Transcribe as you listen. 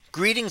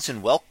Greetings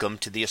and welcome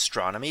to the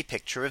Astronomy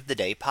Picture of the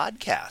Day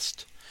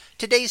podcast.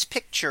 Today's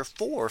picture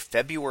for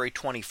February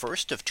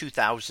 21st of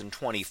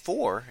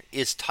 2024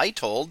 is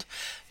titled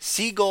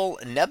Seagull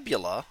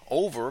Nebula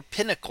over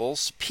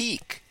Pinnacles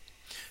Peak.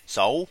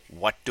 So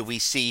what do we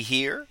see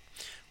here?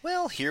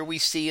 Well, here we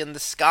see in the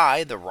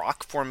sky the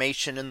rock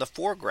formation in the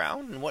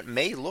foreground and what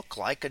may look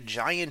like a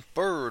giant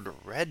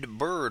red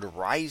bird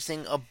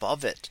rising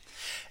above it.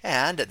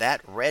 And that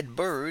red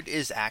bird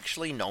is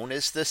actually known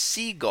as the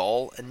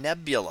Seagull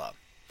Nebula.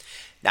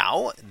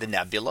 Now, the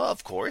nebula,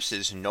 of course,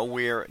 is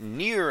nowhere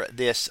near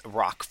this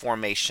rock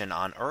formation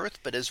on Earth,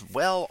 but is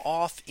well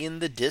off in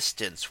the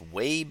distance,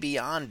 way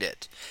beyond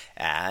it,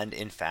 and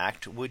in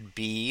fact would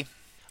be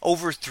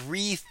over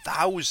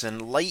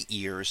 3,000 light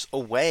years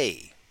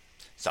away.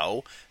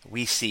 So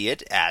we see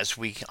it, as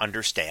we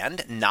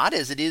understand, not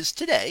as it is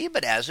today,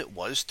 but as it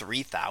was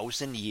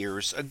 3,000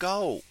 years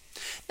ago.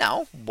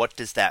 Now, what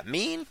does that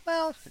mean?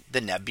 Well, the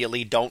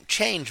nebulae don't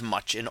change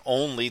much in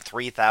only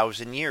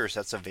 3,000 years.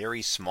 That's a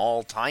very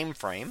small time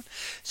frame.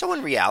 So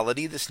in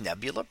reality, this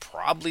nebula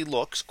probably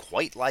looks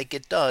quite like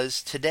it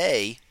does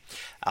today,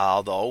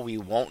 although we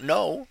won't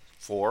know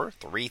for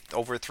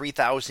over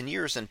 3,000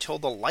 years until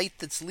the light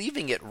that's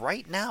leaving it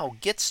right now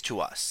gets to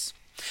us.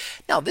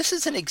 Now, this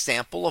is an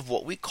example of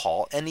what we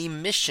call an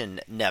emission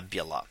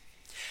nebula.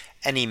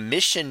 An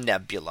emission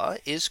nebula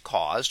is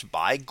caused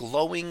by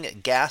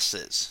glowing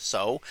gases.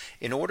 So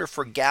in order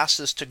for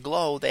gases to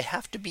glow, they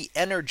have to be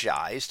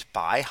energized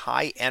by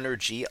high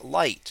energy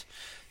light.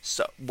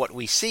 So what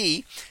we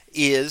see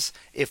is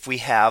if we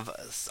have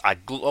a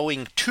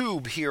glowing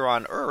tube here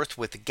on Earth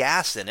with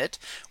gas in it,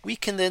 we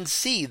can then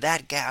see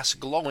that gas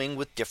glowing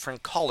with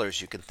different colors.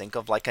 You can think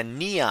of like a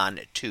neon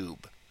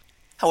tube.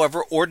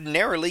 However,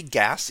 ordinarily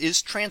gas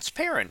is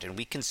transparent and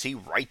we can see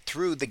right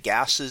through the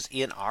gases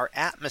in our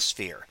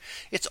atmosphere.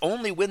 It's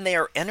only when they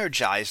are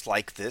energized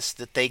like this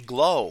that they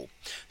glow.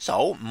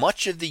 So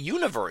much of the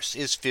universe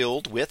is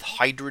filled with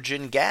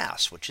hydrogen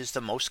gas, which is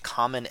the most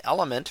common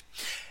element.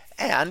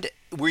 And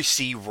we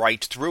see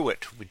right through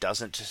it. It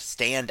doesn't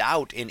stand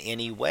out in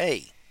any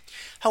way.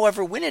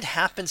 However, when it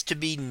happens to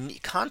be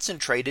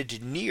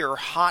concentrated near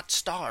hot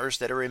stars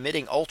that are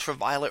emitting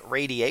ultraviolet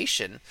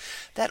radiation,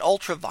 that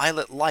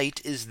ultraviolet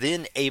light is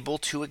then able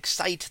to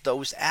excite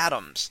those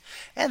atoms,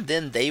 and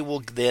then they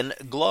will then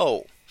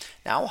glow.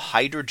 Now,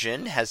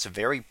 hydrogen has a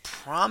very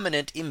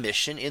prominent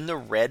emission in the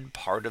red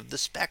part of the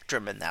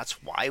spectrum, and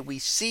that's why we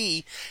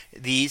see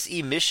these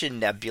emission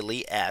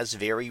nebulae as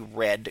very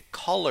red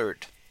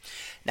colored.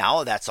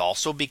 Now, that's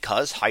also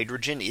because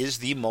hydrogen is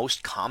the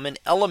most common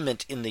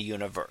element in the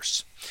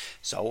universe.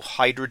 So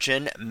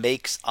hydrogen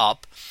makes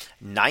up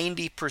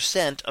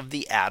 90% of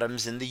the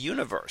atoms in the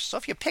universe. So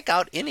if you pick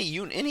out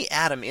any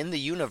atom in the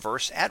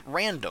universe at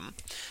random,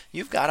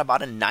 you've got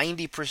about a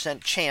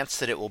 90% chance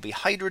that it will be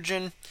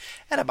hydrogen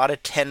and about a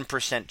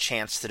 10%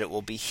 chance that it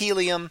will be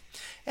helium.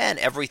 And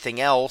everything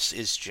else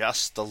is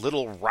just the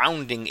little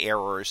rounding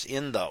errors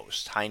in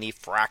those tiny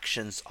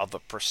fractions of a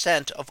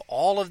percent of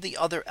all of the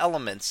other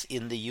elements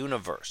in the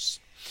universe.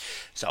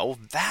 So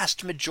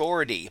vast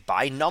majority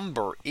by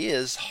number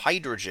is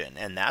hydrogen.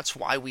 And that's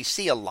why we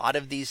see a lot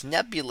of these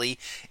nebulae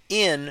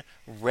in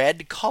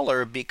red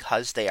color,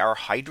 because they are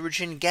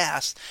hydrogen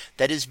gas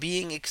that is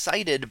being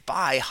excited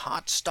by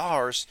hot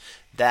stars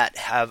that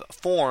have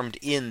formed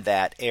in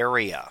that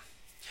area.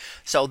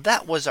 So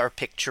that was our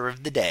picture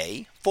of the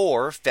day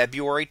for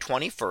February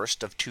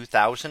 21st of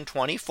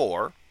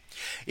 2024.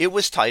 It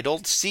was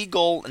titled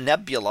Seagull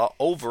Nebula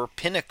over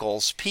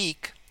Pinnacles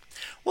Peak.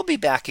 We'll be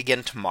back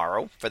again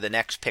tomorrow for the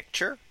next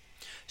picture.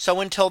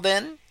 So until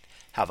then,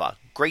 have a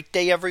great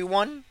day,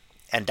 everyone,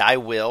 and I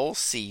will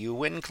see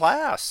you in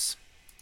class.